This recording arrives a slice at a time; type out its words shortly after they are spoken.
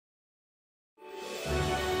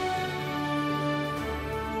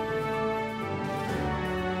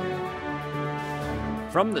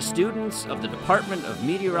From the students of the Department of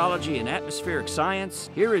Meteorology and Atmospheric Science,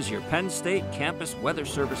 here is your Penn State Campus Weather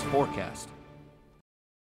Service forecast.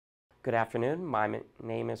 Good afternoon, my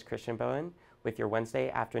name is Christian Bohon with your Wednesday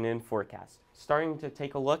afternoon forecast. Starting to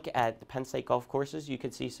take a look at the Penn State golf courses, you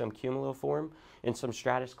can see some cumuliform and some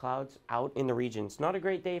stratus clouds out in the region. It's not a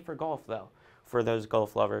great day for golf though, for those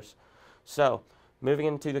golf lovers. So, moving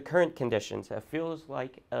into the current conditions, it feels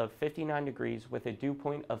like 59 degrees with a dew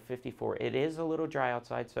point of 54. It is a little dry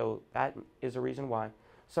outside, so that is a reason why.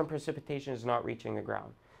 Some precipitation is not reaching the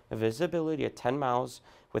ground. A visibility of 10 miles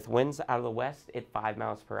with winds out of the west at 5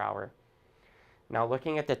 miles per hour. Now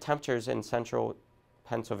looking at the temperatures in central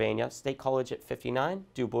Pennsylvania, State College at 59,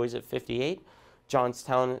 Du Bois at 58,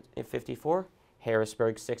 Johnstown at 54,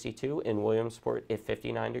 Harrisburg 62, and Williamsport at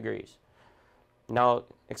 59 degrees. Now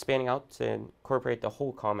expanding out to incorporate the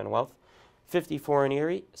whole Commonwealth, 54 in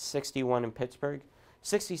Erie, 61 in Pittsburgh,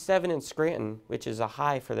 67 in Scranton, which is a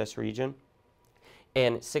high for this region,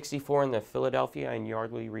 and 64 in the Philadelphia and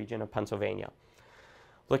Yardley region of Pennsylvania.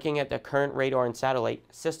 Looking at the current radar and satellite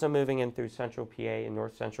system moving in through central PA and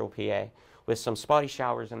north central PA with some spotty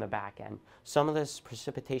showers in the back end. Some of this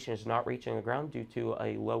precipitation is not reaching the ground due to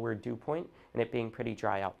a lower dew point and it being pretty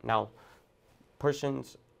dry out. Now,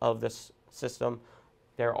 portions of this system,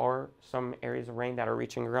 there are some areas of rain that are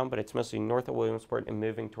reaching the ground, but it's mostly north of Williamsport and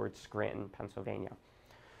moving towards Scranton, Pennsylvania.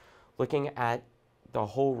 Looking at the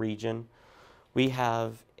whole region, we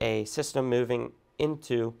have a system moving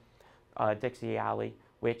into Dixie Alley,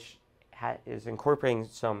 which is incorporating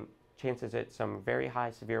some chances at some very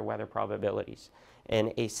high severe weather probabilities,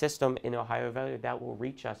 and a system in Ohio Valley that will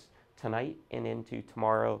reach us tonight and into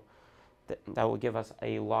tomorrow that will give us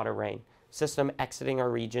a lot of rain. System exiting our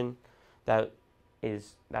region that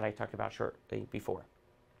I talked about shortly before.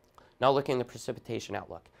 Now looking at the precipitation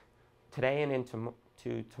outlook. Today and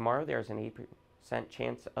into tomorrow, there's an 8%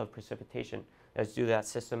 chance of precipitation that's due to that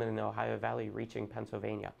system in the Ohio Valley reaching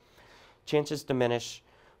Pennsylvania. Chances diminish,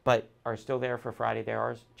 but are still there for Friday. There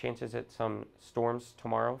are chances at some storms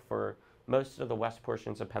tomorrow for most of the west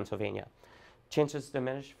portions of Pennsylvania. Chances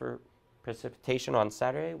diminish for precipitation on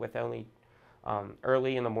Saturday with only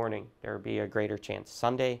early in the morning there will be a greater chance.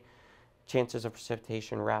 Sunday, chances of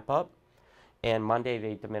precipitation wrap up, and Monday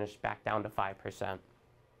they diminish back down to 5%.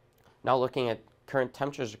 Now looking at current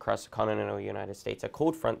temperatures across the continental United States, a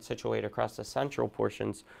cold front situated across the central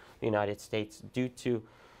portions of the United States due to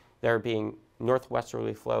there being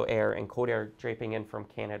northwesterly flow air and cold air draping in from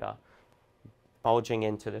Canada, bulging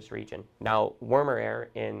into this region. Now, warmer air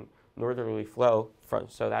in northerly flow,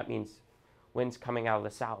 so that means winds coming out of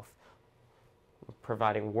the south,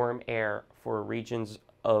 providing warm air for regions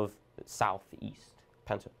of southeast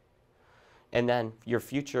Pennsylvania. And then your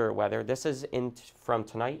future weather, this is from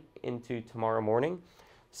tonight into tomorrow morning.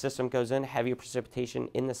 System goes in, heavy precipitation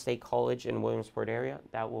in the State College and Williamsport area.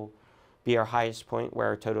 That will be our highest point where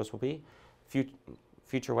our totals will be.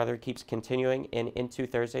 Future weather keeps continuing, and into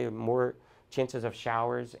Thursday, more chances of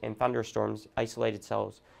showers and thunderstorms, isolated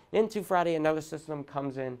cells. Into Friday, another system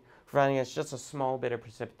comes in, providing us just a small bit of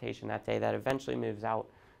precipitation that day that eventually moves out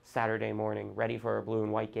Saturday morning, ready for a blue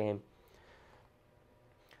and white game.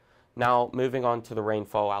 Now, moving on to the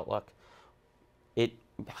rainfall outlook.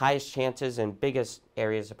 Highest chances and biggest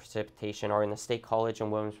areas of precipitation are in the State College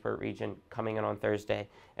and Williamsport region coming in on Thursday,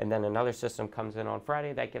 and then another system comes in on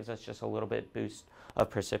Friday that gives us just a little bit boost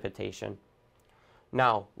of precipitation.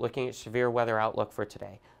 Now, looking at severe weather outlook for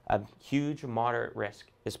today, a huge moderate risk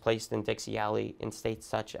is placed in Dixie Alley in states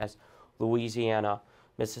such as Louisiana,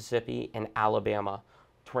 Mississippi, and Alabama.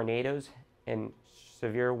 Tornadoes and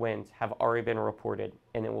severe winds have already been reported,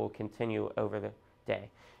 and it will continue over the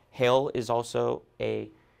day. Hail is also a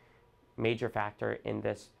major factor in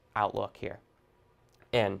this outlook here.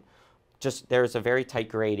 And just there's a very tight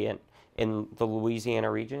gradient in the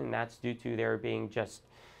Louisiana region, and that's due to there being just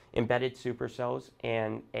embedded supercells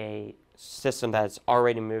and a system that's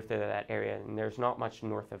already moved through that area, and there's not much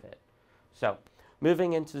north of it. So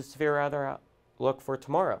moving into the severe weather outlook for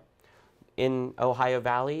tomorrow. In Ohio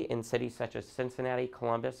Valley, in cities such as Cincinnati,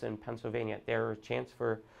 Columbus, and Pennsylvania, there are a chance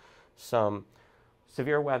for some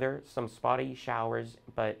severe weather, some spotty showers,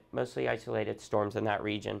 but mostly isolated storms in that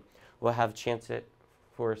region. We'll have chances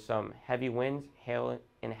for some heavy winds, hail,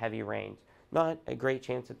 and heavy rains. Not a great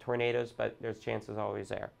chance of tornadoes, but there's chances always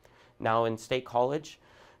there. Now in State College,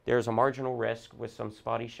 there's a marginal risk with some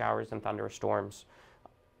spotty showers and thunderstorms.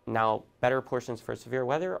 Now, better portions for severe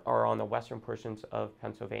weather are on the western portions of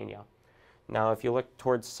Pennsylvania. Now, if you look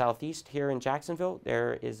towards southeast here in Jacksonville,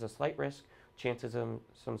 there is a slight risk, chances of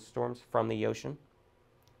some storms from the ocean.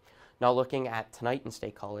 Now looking at tonight in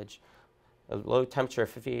State College, A low temperature of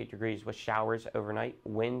 58 degrees with showers overnight,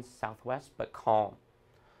 winds southwest but calm.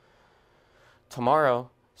 Tomorrow,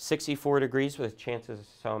 64 degrees with chances of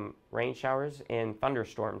some rain showers and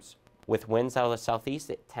thunderstorms with winds out of the southeast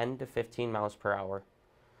at 10 to 15 miles per hour.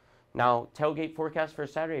 Now, tailgate forecast for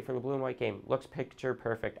Saturday for the blue and white game looks picture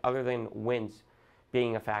perfect other than winds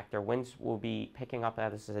being a factor. Winds will be picking up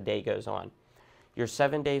as the day goes on. Your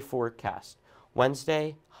 7-day forecast.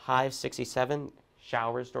 Wednesday, high of 67,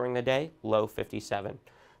 showers during the day, low 57.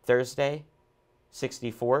 Thursday,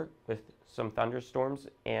 64 with some thunderstorms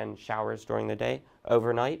and showers during the day.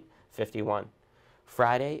 Overnight, 51.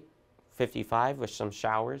 Friday, 55 with some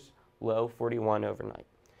showers, low 41 overnight.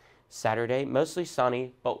 Saturday, mostly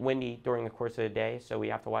sunny but windy during the course of the day, so we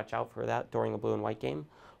have to watch out for that during the blue and white game,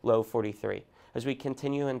 low 43. As we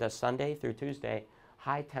continue into Sunday through Tuesday,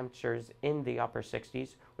 high temperatures in the upper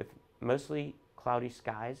 60s with mostly cloudy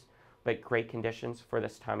skies, but great conditions for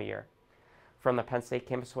this time of year. From the Penn State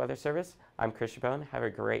Campus Weather Service, I'm Christian Bohon. Have a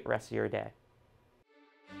great rest of your day.